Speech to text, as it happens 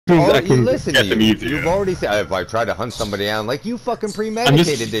Oh, I you can listen get to them you. easier. You've already said if I try to hunt somebody down, like you fucking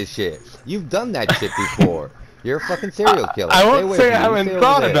premeditated this shit. You've done that shit before. You're a fucking serial killer. I Stay won't away say from I me. You haven't stay over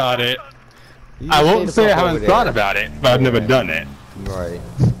thought there. about it. You I just stay won't the say I fuck over haven't thought there. about it, but I've never Yeah. done it. Right.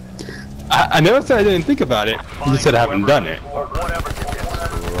 I never said I didn't think about it. I just said I haven't done it.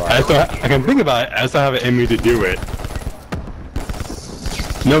 I can think about it. I just don't have it in me to do it.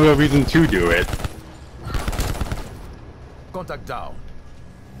 No real reason to do it. Contact down.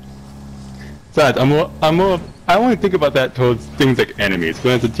 Besides, I only think about that towards things like enemies.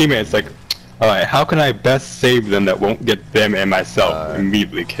 When it's a teammate, it's like, alright, how can I best save them that won't get them and myself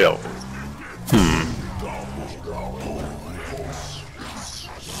immediately killed?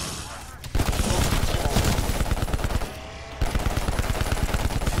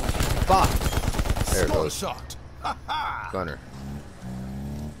 Fuck. There it Small goes. shot. Gunner.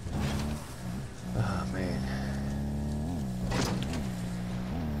 Oh man.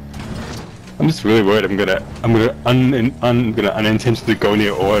 I'm just really worried I'm gonna unintentionally go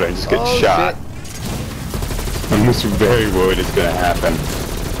near order and just get shot. Shit. I'm just very worried it's gonna happen.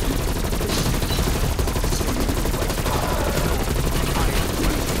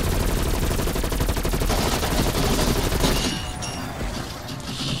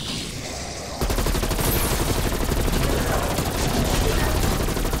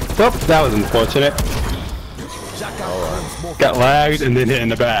 Oh, that was unfortunate. Got lagged and then hit in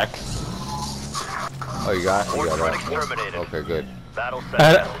the back. Oh, you got it. Okay, good.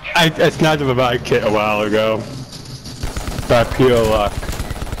 I snagged a revive kit a while ago. By pure luck.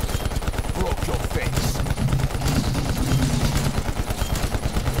 Broke your face.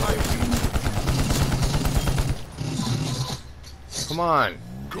 Come on.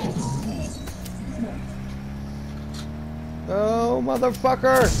 Oh,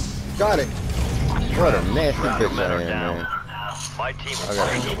 motherfucker! Got it. What a nasty bitch I am, man. My team is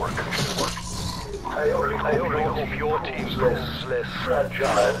Okay. to work. I only hope your team is less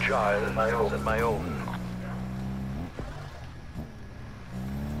fragile than my own.